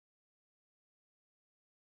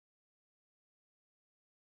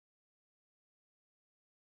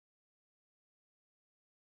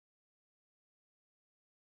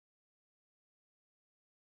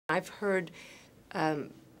I've heard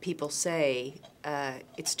people say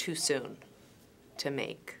it's too soon to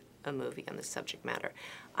make a movie on this subject matter.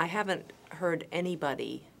 I haven't heard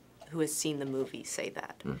anybody who has seen the movie say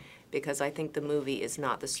that, because I think the movie is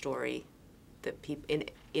not the story that people,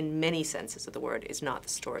 in many senses of the word, is not the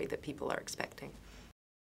story that people are expecting.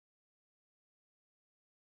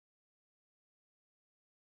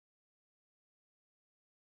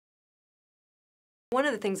 One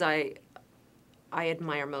of the things I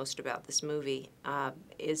admire most about this movie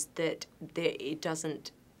is that it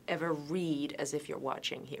doesn't ever read as if you're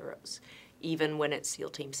watching Heroes. Even when it's SEAL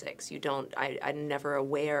Team 6, I'm never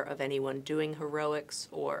aware of anyone doing heroics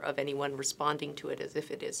or of anyone responding to it as if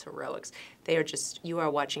it is heroics. They are just, you are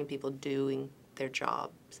watching people doing their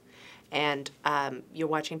jobs. And you're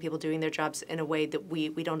watching people doing their jobs in a way that we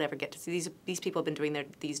don't ever get to see. These people have been doing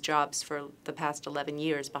these jobs for the past 11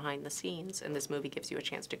 years behind the scenes, and this movie gives you a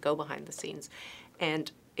chance to go behind the scenes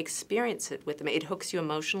and experience it with them. It hooks you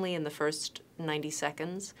emotionally in the first 90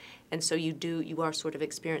 seconds, and so you are sort of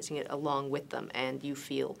experiencing it along with them, and you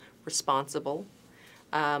feel responsible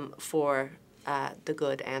for the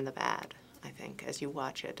good and the bad, I think, as you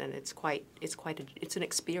watch it, and it's an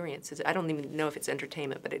experience. I don't even know if it's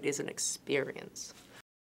entertainment, but it is an experience.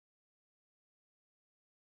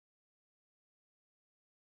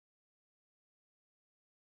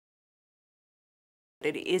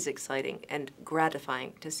 It is exciting and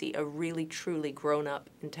gratifying to see a really, truly grown-up,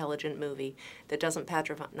 intelligent movie that doesn't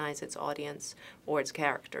patronize its audience or its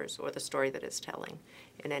characters or the story that it's telling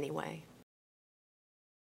in any way.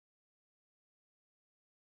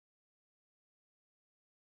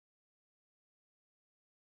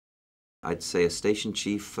 I'd say a station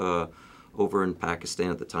chief over in Pakistan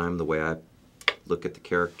at the time, the way I look at the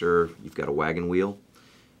character, you've got a wagon wheel.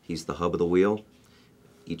 He's the hub of the wheel.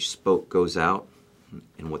 Each spoke goes out,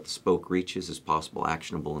 and what the spoke reaches is possible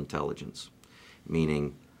actionable intelligence,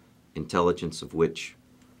 meaning intelligence of which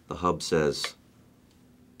the hub says,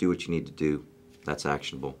 do what you need to do, that's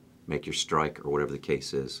actionable. Make your strike, or whatever the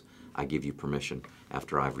case is. I give you permission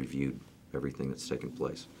after I've reviewed everything that's taken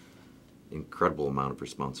place. Incredible amount of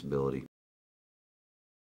responsibility.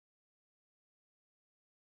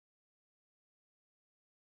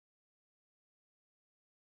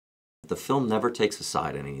 The film never takes a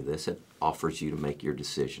side in any of this. It offers you to make your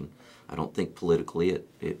decision. I don't think politically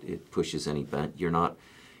it pushes any bent. You're not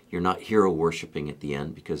hero worshiping at the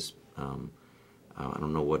end, because I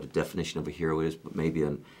don't know what the definition of a hero is, but maybe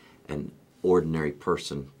an ordinary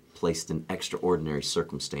person placed in extraordinary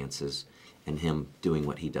circumstances and him doing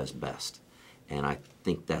what he does best. And I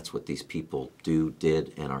think that's what these people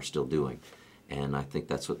did, and are still doing. And I think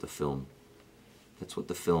that's what the film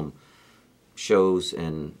shows,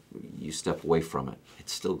 and you step away from it.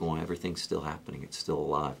 It's still going, everything's still happening, it's still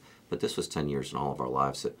alive. But this was 10 years in all of our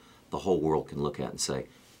lives that the whole world can look at and say,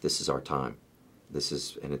 this is our time.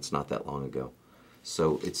 And it's not that long ago.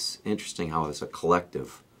 So it's interesting how as a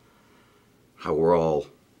collective, how we're all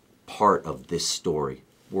part of this story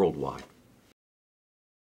worldwide.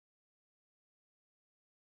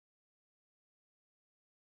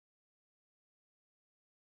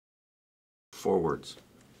 4 words.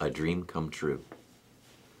 A dream come true.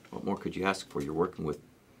 What more could you ask for? You're working with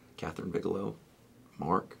Kathryn Bigelow,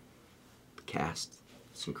 Mark, the cast,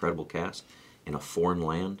 this incredible cast, in a foreign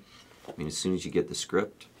land. I mean, as soon as you get the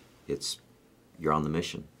script, you're on the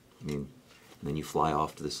mission. I mean, and then you fly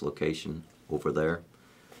off to this location over there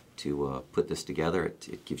to put this together.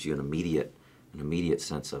 It gives you an immediate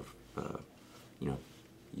sense of, you know,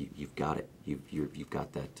 you've got it. You've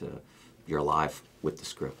got that. You're alive with the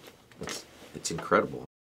script. It's incredible.